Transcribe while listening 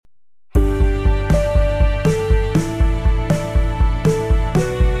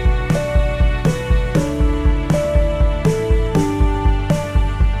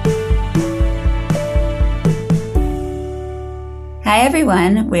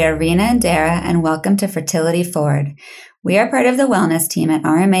everyone, we are Rena and Dara, and welcome to Fertility Forward. We are part of the wellness team at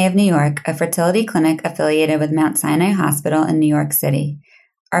RMA of New York, a fertility clinic affiliated with Mount Sinai Hospital in New York City.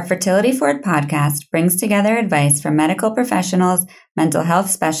 Our Fertility Forward podcast brings together advice from medical professionals, mental health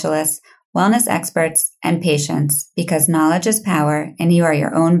specialists, wellness experts, and patients, because knowledge is power and you are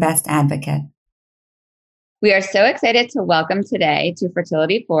your own best advocate. We are so excited to welcome today to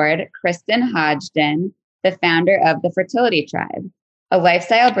Fertility Forward, Kristen Hodgdon, the founder of the Fertility Tribe, a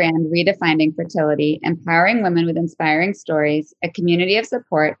lifestyle brand redefining fertility, empowering women with inspiring stories, a community of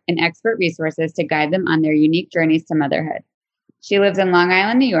support, and expert resources to guide them on their unique journeys to motherhood. She lives in Long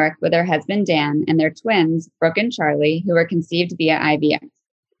Island, New York, with her husband, Dan, and their twins, Brooke and Charlie, who were conceived via IVF.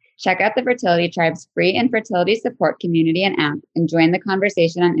 Check out the Fertility Tribe's free infertility support community and app, and join the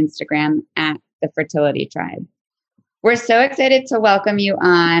conversation on Instagram at the Fertility Tribe. We're so excited to welcome you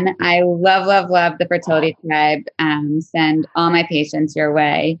on. I love the Fertility Tribe. Send all my patients your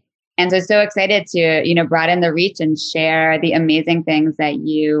way. And so excited to, broaden the reach and share the amazing things that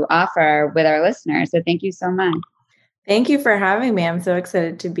you offer with our listeners. So thank you so much. Thank you for having me. I'm so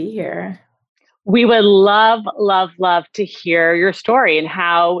excited to be here. We would love to hear your story and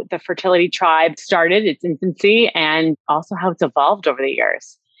how the Fertility Tribe started its infancy and also how it's evolved over the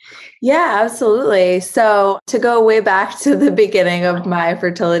years. Yeah, absolutely. So to go way back to the beginning of my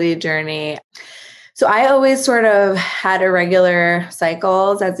fertility journey. So I always sort of had irregular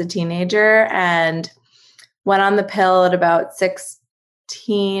cycles as a teenager and went on the pill at about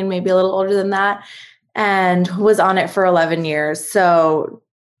 16, maybe a little older than that, and was on it for 11 years. So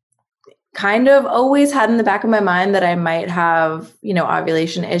kind of always had in the back of my mind that I might have,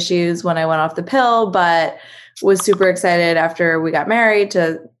 ovulation issues when I went off the pill, but was super excited after we got married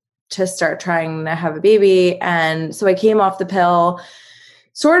to start trying to have a baby. And so I came off the pill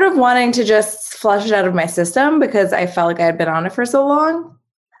sort of wanting to just flush it out of my system because I felt like I had been on it for so long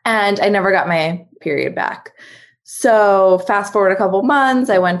and I never got my period back. So fast forward a couple months,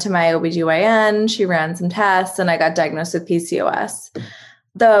 I went to my OBGYN, she ran some tests and I got diagnosed with PCOS.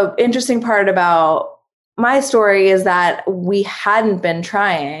 The interesting part about my story is that we hadn't been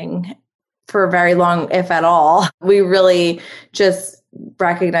trying for very long, if at all. We really just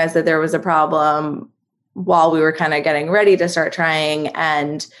recognized that there was a problem while we were kind of getting ready to start trying.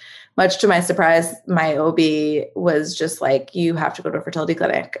 And much to my surprise, my OB was just like, you have to go to a fertility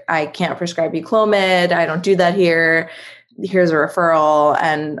clinic. I can't prescribe you Clomid. I don't do that here. Here's a referral.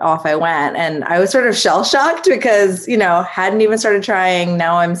 And off I went. And I was sort of shell shocked because, hadn't even started trying.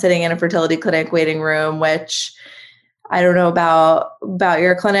 Now I'm sitting in a fertility clinic waiting room, which I don't know about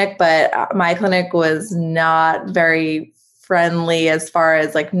your clinic, but my clinic was not very friendly as far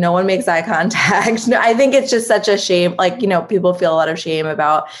as like no one makes eye contact. No, I think it's just such a shame. Like, people feel a lot of shame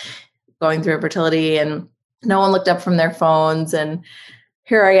about going through infertility and no one looked up from their phones. And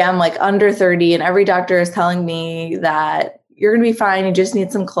here I am like under 30 and every doctor is telling me that you're going to be fine. You just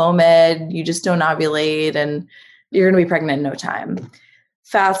need some Clomid. You just don't ovulate and you're going to be pregnant in no time.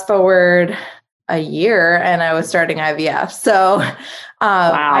 Fast forward a year and I was starting IVF. So wow.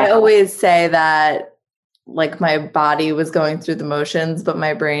 I always say that like my body was going through the motions, but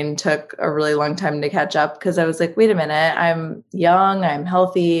my brain took a really long time to catch up because I was like, wait a minute, I'm young, I'm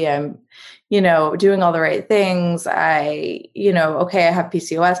healthy, I'm, doing all the right things. I have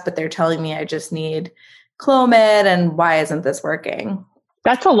PCOS, but they're telling me I just need Clomid and why isn't this working?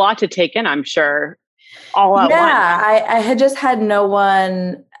 That's a lot to take in, I'm sure, all at once. Yeah, I had just had no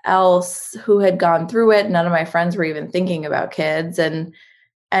one else who had gone through it. None of my friends were even thinking about kids. And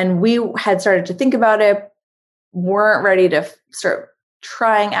we had started to think about it, weren't ready to start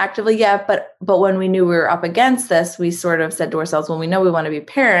trying actively yet. But when we knew we were up against this, we sort of said to ourselves, well, we know we want to be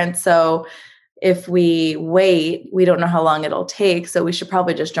parents. So if we wait, we don't know how long it'll take. So we should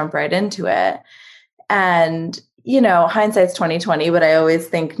probably just jump right into it. And, hindsight's 2020, but I always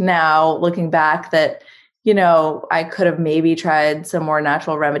think now looking back that, I could have maybe tried some more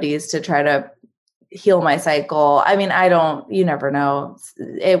natural remedies to try to heal my cycle. I mean, you never know.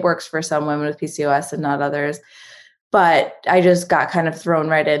 It works for some women with PCOS and not others. But I just got kind of thrown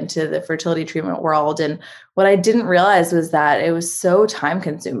right into the fertility treatment world. And what I didn't realize was that it was so time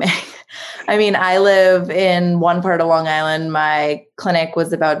consuming. I mean, I live in one part of Long Island. My clinic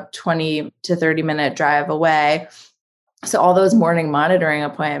was about 20 to 30 minute drive away. So all those morning monitoring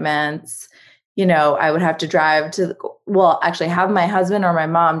appointments, I would have to drive have my husband or my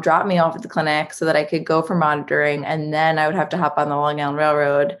mom drop me off at the clinic so that I could go for monitoring. And then I would have to hop on the Long Island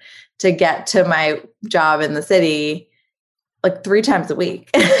Railroad to get to my job in the city like 3 times a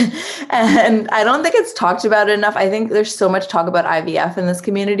week. And I don't think it's talked about enough. I think there's so much talk about IVF in this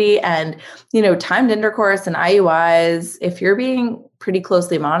community and, timed intercourse and IUIs. If you're being pretty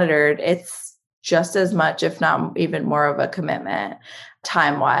closely monitored, it's just as much, if not even more of a commitment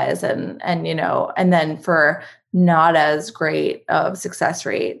time-wise. And then for not as great of success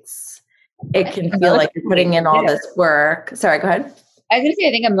rates, it can feel like you're putting in all this work. Sorry, go ahead. I was going to say,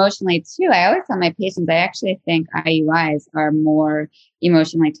 I think emotionally too. I always tell my patients, I actually think IUIs are more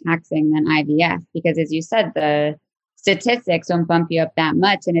emotionally taxing than IVF because, as you said, the statistics don't bump you up that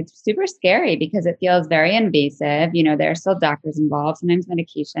much. And it's super scary because it feels very invasive. There are still doctors involved, sometimes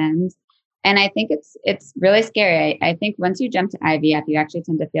medications. And I think it's really scary. I think once you jump to IVF, you actually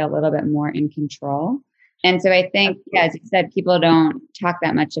tend to feel a little bit more in control. And so I think, as you said, people don't talk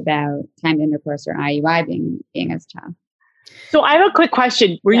that much about timed intercourse or IUI being as tough. So I have a quick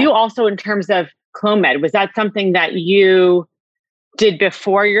question. Were you also, in terms of Clomid, was that something that you did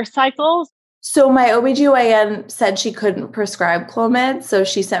before your cycles? So my OBGYN said she couldn't prescribe Clomid. So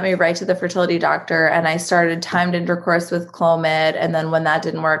she sent me right to the fertility doctor and I started timed intercourse with Clomid. And then when that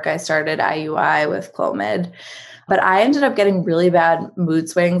didn't work, I started IUI with Clomid. But I ended up getting really bad mood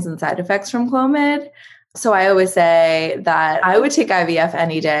swings and side effects from Clomid. So I always say that I would take IVF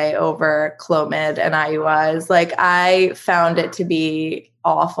any day over Clomid and IUIs. Like, I found it to be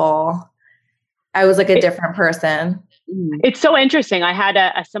awful. I was like a different person. It's so interesting. I had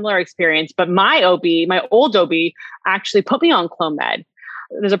a similar experience, but my old OB actually put me on Clomid.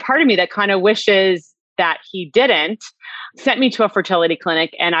 There's a part of me that kind of wishes that he didn't, sent me to a fertility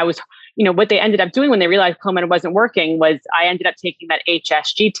clinic. And I was, what they ended up doing when they realized Clomid wasn't working was I ended up taking that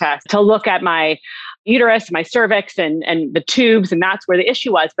HSG test to look at my uterus, my cervix, and the tubes. And that's where the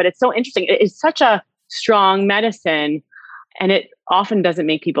issue was. But it's so interesting. It is such a strong medicine and it often doesn't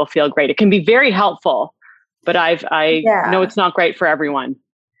make people feel great. It can be very helpful, but I know it's not great for everyone.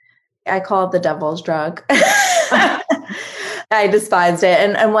 I call it the devil's drug. I despised it.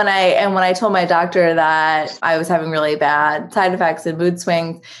 And when I told my doctor that I was having really bad side effects and mood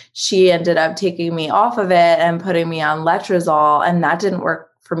swings, she ended up taking me off of it and putting me on letrozole. And that didn't work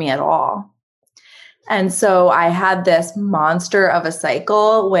for me at all. And so I had this monster of a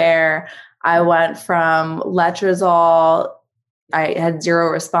cycle where I went from letrozole, I had zero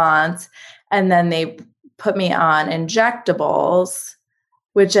response, and then they put me on injectables,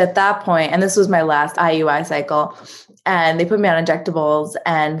 which at that point, and this was my last IUI cycle, and they put me on injectables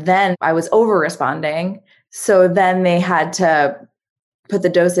and then I was over responding. So then they had to put the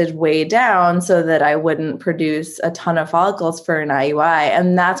dosage way down so that I wouldn't produce a ton of follicles for an IUI.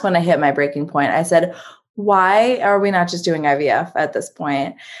 And that's when I hit my breaking point. I said, why are we not just doing IVF at this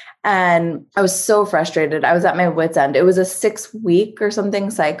point? And I was so frustrated. I was at my wit's end. It was a 6-week or something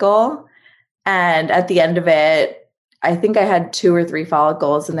cycle. And at the end of it, I think I had 2 or 3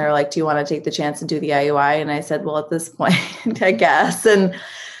 follicles and they're like, do you want to take the chance and do the IUI? And I said, well, at this point, I guess. And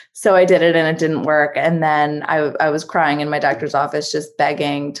so I did it and it didn't work. And then I was crying in my doctor's office, just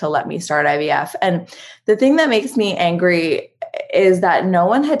begging to let me start IVF. And the thing that makes me angry is that no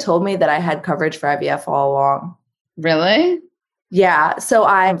one had told me that I had coverage for IVF all along. Really? Yeah. So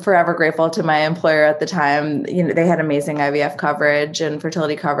I'm forever grateful to my employer at the time. They had amazing IVF coverage and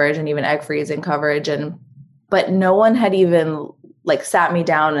fertility coverage and even egg freezing coverage. But no one had even sat me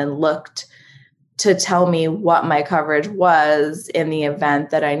down and looked to tell me what my coverage was in the event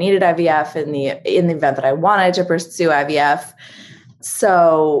that I needed IVF, in the event that I wanted to pursue IVF.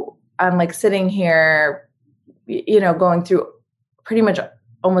 So I'm sitting here, going through pretty much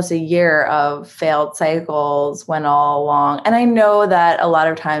almost a year of failed cycles went all along. And I know that a lot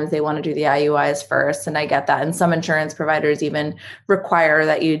of times they want to do the IUIs first, and I get that. And some insurance providers even require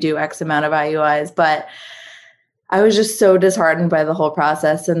that you do X amount of IUIs, but I was just so disheartened by the whole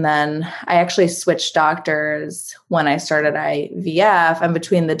process. And then I actually switched doctors when I started IVF, and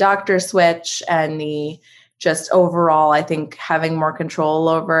between the doctor switch and the just overall, I think having more control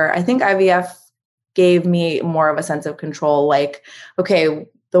over, I think IVF gave me more of a sense of control. Okay,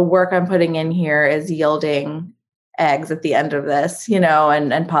 the work I'm putting in here is yielding eggs at the end of this,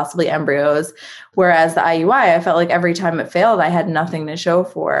 and possibly embryos. Whereas the IUI, I felt like every time it failed, I had nothing to show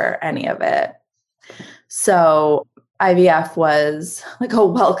for any of it. So IVF was a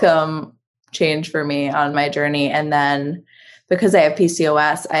welcome change for me on my journey. And then because I have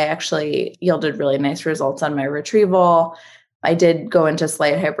PCOS, I actually yielded really nice results on my retrieval. I did go into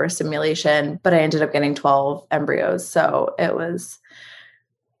slight hyperstimulation, but I ended up getting 12 embryos. So it was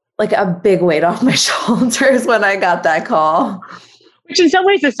a big weight off my shoulders when I got that call. Which in some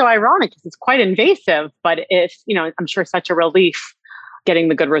ways is so ironic because it's quite invasive, but it's, I'm sure such a relief getting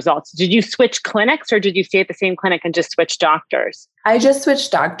the good results. Did you switch clinics or did you stay at the same clinic and just switch doctors? I just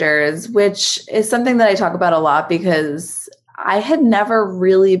switched doctors, which is something that I talk about a lot because I had never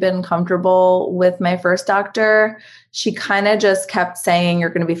really been comfortable with my first doctor. She kind of just kept saying, you're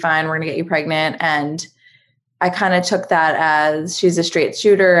going to be fine. We're going to get you pregnant. And I kind of took that as she's a straight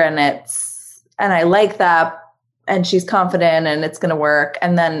shooter and I like that. And she's confident and it's going to work.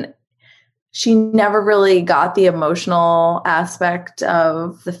 And then she never really got the emotional aspect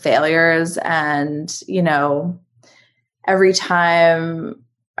of the failures. And, every time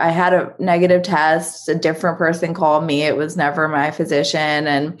I had a negative test, a different person called me. It was never my physician.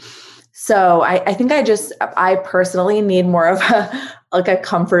 And so I think I personally need more of a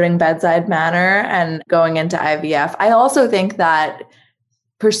comforting bedside manner and going into IVF. I also think that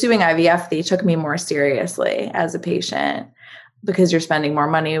pursuing IVF, they took me more seriously as a patient because you're spending more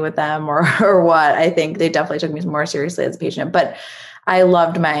money with them or what. I think they definitely took me more seriously as a patient. But I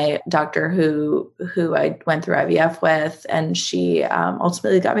loved my doctor who I went through IVF with, and she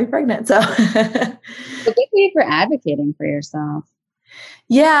ultimately got me pregnant. So good for you for advocating for yourself.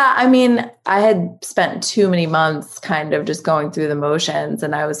 Yeah, I mean, I had spent too many months kind of just going through the motions,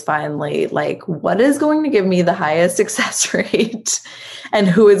 and I was finally like, what is going to give me the highest success rate and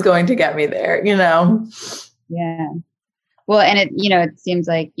who is going to get me there, Yeah. Well, and it seems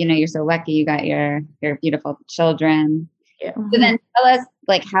like, you're so lucky you got your beautiful children. Yeah. So then tell us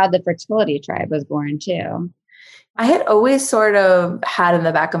how the fertility tribe was born too. I had always sort of had in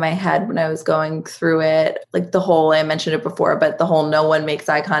the back of my head when I was going through it, I mentioned it before, but the whole no one makes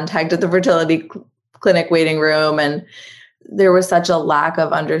eye contact at the fertility clinic waiting room. And there was such a lack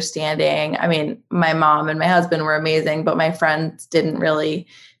of understanding. I mean, my mom and my husband were amazing, but my friends didn't really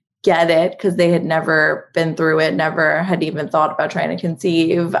get it because they had never been through it, never had even thought about trying to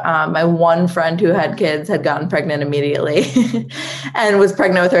conceive. My one friend who had kids had gotten pregnant immediately and was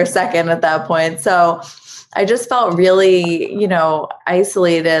pregnant with her second at that point. So I just felt really,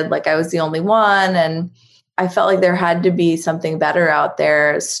 isolated, like I was the only one. And I felt like there had to be something better out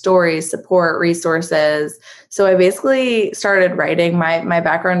there, stories, support, resources. So I basically started writing. My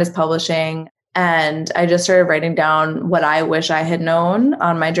background is publishing. And I just started writing down what I wish I had known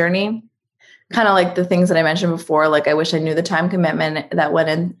on my journey. Kind of like the things that I mentioned before, like I wish I knew the time commitment that went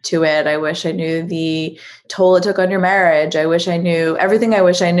into it. I wish I knew the toll it took on your marriage. I wish I knew everything I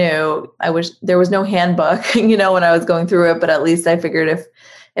wish I knew. I wish there was no handbook, when I was going through it, but at least I figured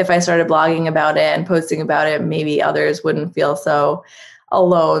if I started blogging about it and posting about it, maybe others wouldn't feel so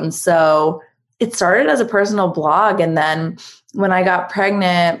alone. So it started as a personal blog. And then when I got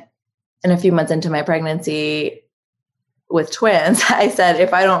pregnant, and a few months into my pregnancy with twins, I said,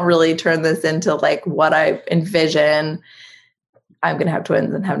 if I don't really turn this into what I envision, I'm going to have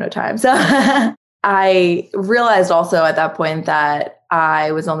twins and have no time. So I realized also at that point that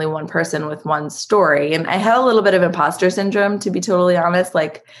I was only one person with one story. And I had a little bit of imposter syndrome, to be totally honest.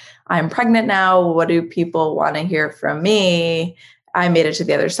 I'm pregnant now. What do people want to hear from me? I made it to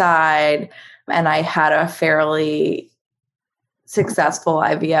the other side. And I had a fairly successful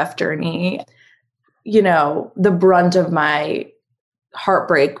IVF journey. The brunt of my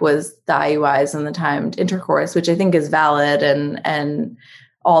heartbreak was the IUIs and the timed intercourse, which I think is valid and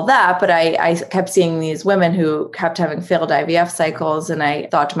all that. But I kept seeing these women who kept having failed IVF cycles. And I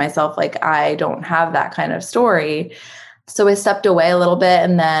thought to myself, I don't have that kind of story. So I stepped away a little bit.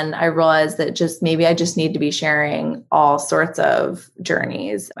 And then I realized that maybe I just need to be sharing all sorts of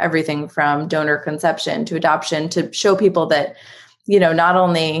journeys, everything from donor conception to adoption, to show people that not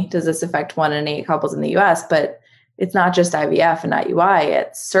only does this affect 1 in 8 couples in the US, but it's not just IVF and IUI,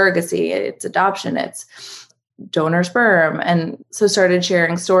 it's surrogacy, it's adoption, it's donor sperm. And so started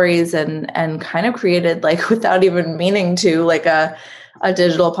sharing stories and kind of created, without even meaning to, a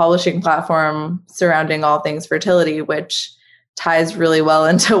digital publishing platform surrounding all things fertility, which ties really well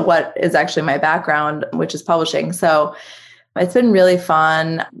into what is actually my background, which is publishing. So it's been really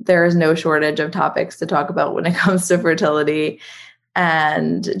fun. There is no shortage of topics to talk about when it comes to fertility.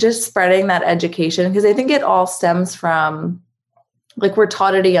 And just spreading that education, because I think it all stems from, we're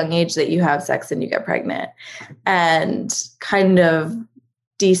taught at a young age that you have sex and you get pregnant, and kind of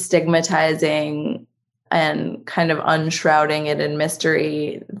destigmatizing and kind of unshrouding it in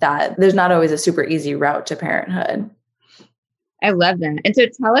mystery that there's not always a super easy route to parenthood. I love that. And so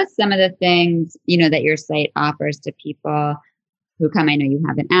tell us some of the things, that your site offers to people who come. I know you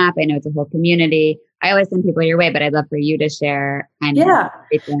have an app. I know it's a whole community. I always send people your way, but I'd love for you to share everything,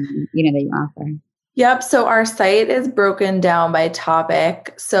 that you offer. Yep. So our site is broken down by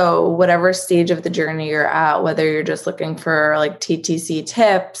topic. So whatever stage of the journey you're at, whether you're just looking for TTC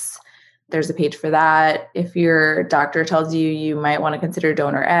tips, there's a page for that. If your doctor tells you you might want to consider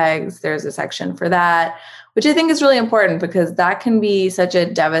donor eggs, there's a section for that, which I think is really important because that can be such a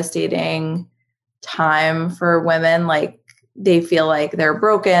devastating time for women. they feel like they're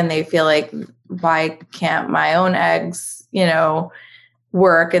broken. They feel like, why can't my own eggs,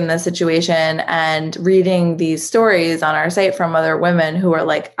 work in this situation? And reading these stories on our site from other women who are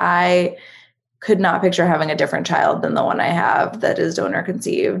like, I could not picture having a different child than the one I have that is donor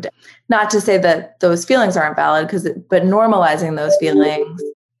conceived. Not to say that those feelings aren't valid, but normalizing those feelings,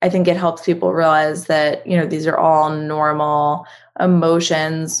 I think it helps people realize that, these are all normal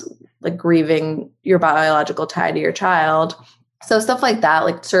emotions, like grieving your biological tie to your child. So stuff like that,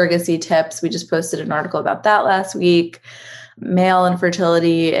 like surrogacy tips. We just posted an article about that last week. Male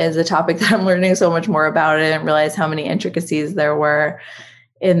infertility is a topic that I'm learning so much more about. I didn't realize how many intricacies there were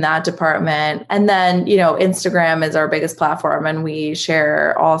in that department. And then, Instagram is our biggest platform and we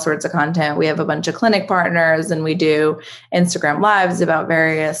share all sorts of content. We have a bunch of clinic partners and we do Instagram lives about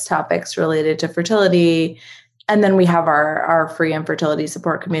various topics related to fertility. And then we have our free infertility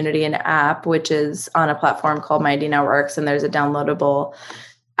support community and app, which is on a platform called Mighty Networks. And there's a downloadable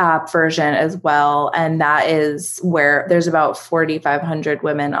app version as well. And that is where there's about 4,500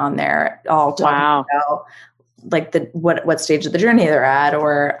 women on there all talking about like what stage of the journey they're at,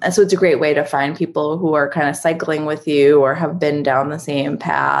 and so it's a great way to find people who are kind of cycling with you or have been down the same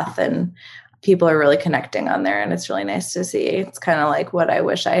path, and people are really connecting on there, and it's really nice to see. It's kind of like what I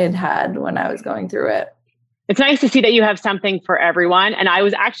wish I had had when I was going through it. It's nice to see that you have something for everyone. And I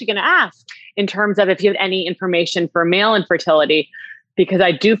was actually going to ask in terms of if you have any information for male infertility, because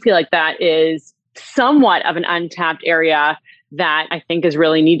I do feel like that is somewhat of an untapped area that I think is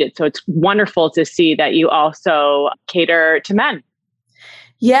really needed. So it's wonderful to see that you also cater to men.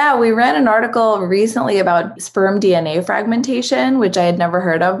 Yeah, we ran an article recently about sperm DNA fragmentation, which I had never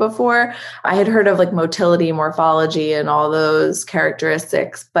heard of before. I had heard of like motility, morphology, and all those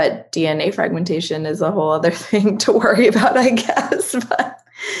characteristics, but DNA fragmentation is a whole other thing to worry about, I guess.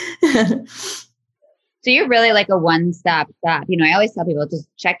 So you're really like a one-stop shop. I always tell people, just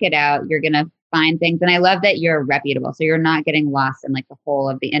check it out. You're going to find things. And I love that you're reputable. So you're not getting lost in like the whole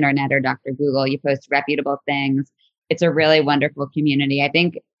of the internet or Dr. Google. You post reputable things. It's a really wonderful community.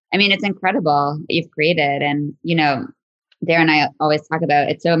 It's incredible what you've created. And, Dara and I always talk about,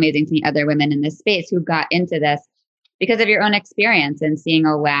 it's so amazing to meet other women in this space who got into this because of your own experience and seeing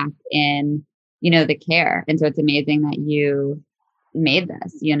a lack in, the care. And so it's amazing that you made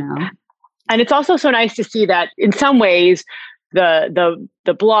this, And it's also so nice to see that in some ways,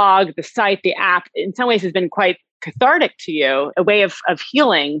 the blog, the site, the app, in some ways has been quite cathartic to you, a way of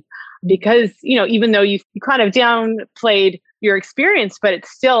healing, because, even though you kind of downplayed your experience, but it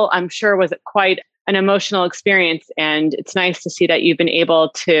still, I'm sure, was quite an emotional experience. And it's nice to see that you've been able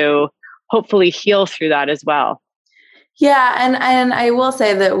to hopefully heal through that as well. Yeah. And I will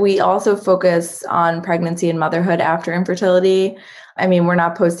say that we also focus on pregnancy and motherhood after infertility. We're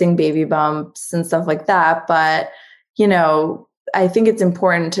not posting baby bumps and stuff like that, but I think it's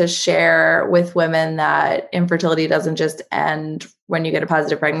important to share with women that infertility doesn't just end when you get a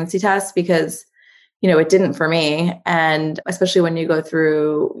positive pregnancy test, because, it didn't for me. And especially when you go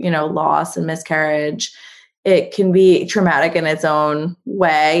through, loss and miscarriage, it can be traumatic in its own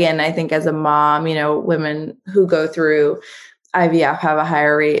way. And I think as a mom, women who go through IVF have a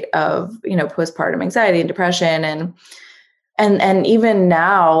higher rate of, postpartum anxiety and depression. And even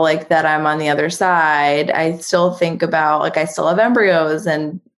now, like that I'm on the other side, I still think about, like, I still have embryos,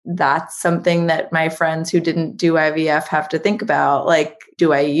 and that's something that my friends who didn't do IVF have to think about. Like,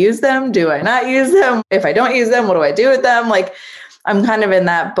 do I use them? Do I not use them? If I don't use them, what do I do with them? Like, I'm kind of in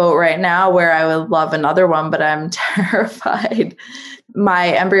that boat right now where I would love another one, but I'm terrified. My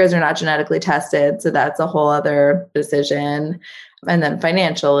embryos are not genetically tested, so that's a whole other decision. And then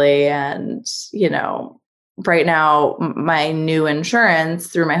financially, and, right now, my new insurance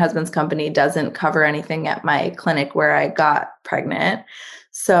through my husband's company doesn't cover anything at my clinic where I got pregnant.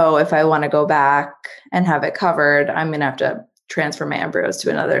 So if I want to go back and have it covered, I'm going to have to transfer my embryos to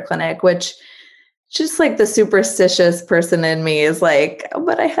another clinic, which just like the superstitious person in me is like, oh,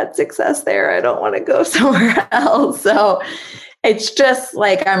 but I had success there. I don't want to go somewhere else. So it's just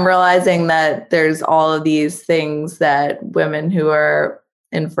like I'm realizing that there's all of these things that women who are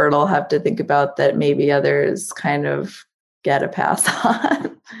infertile have to think about that maybe others kind of get a pass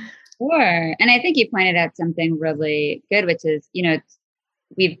on. Sure. And I think you pointed out something really good, which is,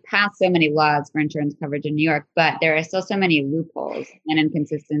 we've passed so many laws for insurance coverage in New York, but there are still so many loopholes and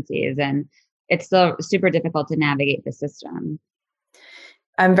inconsistencies, and it's still super difficult to navigate the system.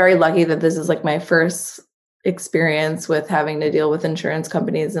 I'm very lucky that this is like my first experience with having to deal with insurance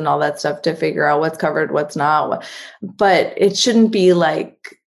companies and all that stuff to figure out what's covered, what's not. But it shouldn't be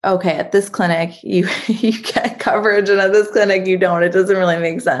like, okay, at this clinic, you get coverage and at this clinic, you don't. It doesn't really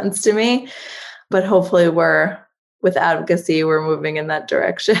make sense to me. But hopefully we're with advocacy, we're moving in that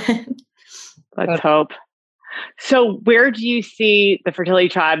direction. Let's hope. So where do you see the Fertility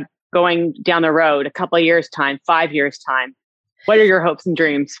Tribe going down the road, a couple of years' time, 5 years' time? What are your hopes and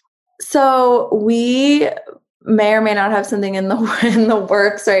dreams? So we may or may not have something in the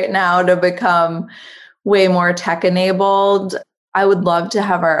works right now to become way more tech enabled. I would love to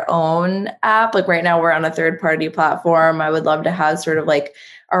have our own app. Like right now we're on a third-party platform. I would love to have sort of like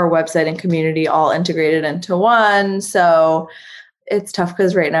our website and community all integrated into one. So it's tough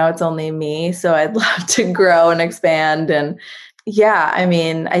because right now it's only me. So I'd love to grow and expand. And yeah, I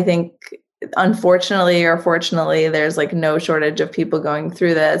mean, I think unfortunately or fortunately, there's like no shortage of people going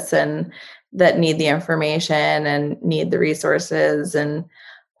through this and that need the information and need the resources. And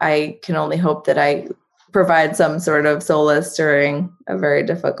I can only hope that I provide some sort of solace during a very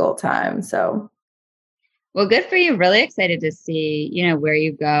difficult time. So, well, good for you. Really excited to see, where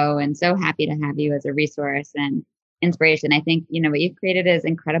you go, and so happy to have you as a resource and inspiration. I think, what you've created is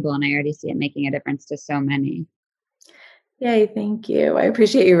incredible, and I already see it making a difference to so many. Yay, thank you. I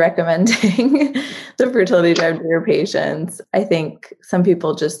appreciate you recommending the Fertility Tribe to your patients. I think some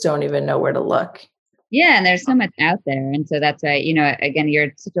people just don't even know where to look. Yeah, and there's so much out there. And so that's why, again,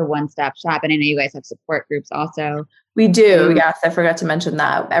 you're such a one-stop shop. And I know you guys have support groups also. We do. Yes, I forgot to mention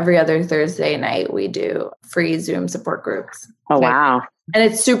that. Every other Thursday night, we do free Zoom support groups. Oh, wow. And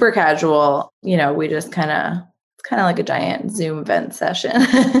it's super casual. We just it's kind of like a giant Zoom event session.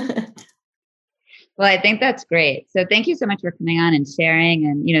 Well, I think that's great. So thank you so much for coming on and sharing,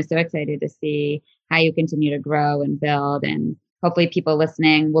 and, so excited to see how you continue to grow and build, and hopefully people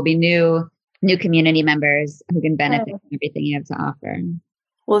listening will be new community members who can benefit from everything you have to offer.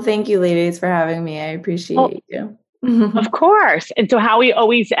 Well, thank you, ladies, for having me. I appreciate you. Of course. And so how we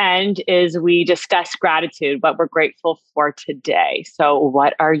always end is we discuss gratitude, what we're grateful for today. So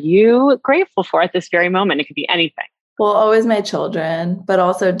what are you grateful for at this very moment? It could be anything. Well, always my children, but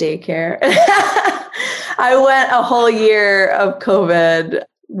also daycare. I went a whole year of COVID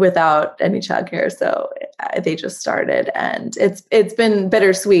without any childcare. So they just started, and it's been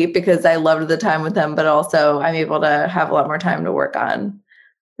bittersweet because I loved the time with them, but also I'm able to have a lot more time to work on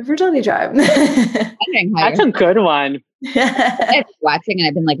the Fertility Tribe. That's a good one. I'm watching, and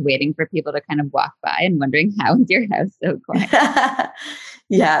I've been like waiting for people to kind of walk by and wondering, how is your house so quiet?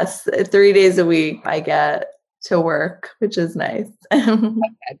 Yes, 3 days a week I get to work, which is nice.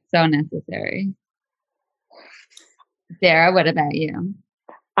 That's so necessary. Sarah, what about you?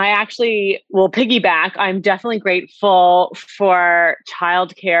 I actually will piggyback. I'm definitely grateful for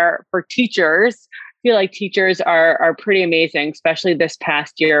childcare for teachers. I feel like teachers are pretty amazing, especially this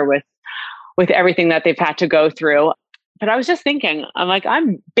past year with everything that they've had to go through. But I was just thinking,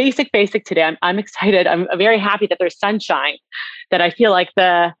 I'm basic today. I'm excited. I'm very happy that there's sunshine, that I feel like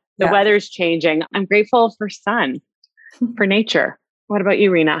the weather's changing. I'm grateful for sun, for nature. What about you,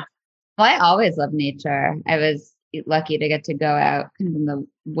 Rena? Well, I always love nature. I was lucky to get to go out kind of in the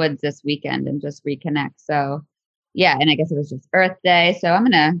woods this weekend and just reconnect. So yeah, and I guess it was just Earth Day. So I'm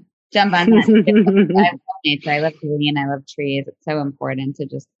going to jump on that. I love nature. I love green. I love trees. It's so important to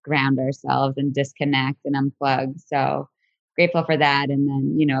just ground ourselves and disconnect and unplug. So grateful for that. And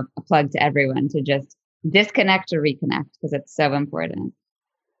then, a plug to everyone to just disconnect or reconnect, because it's so important.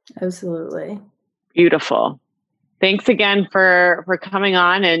 Absolutely. Beautiful. Thanks again for coming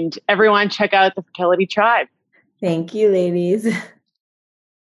on, and everyone check out the Fertility Tribe. Thank you, ladies.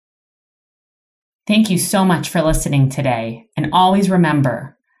 Thank you so much for listening today. And always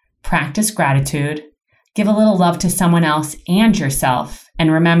remember, practice gratitude, give a little love to someone else and yourself.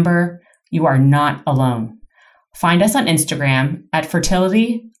 And remember, you are not alone. Find us on Instagram at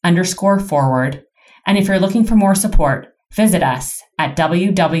fertility_forward. And if you're looking for more support, visit us at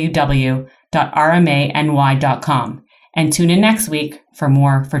www.rmany.com and tune in next week for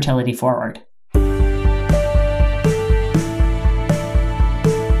more Fertility Forward.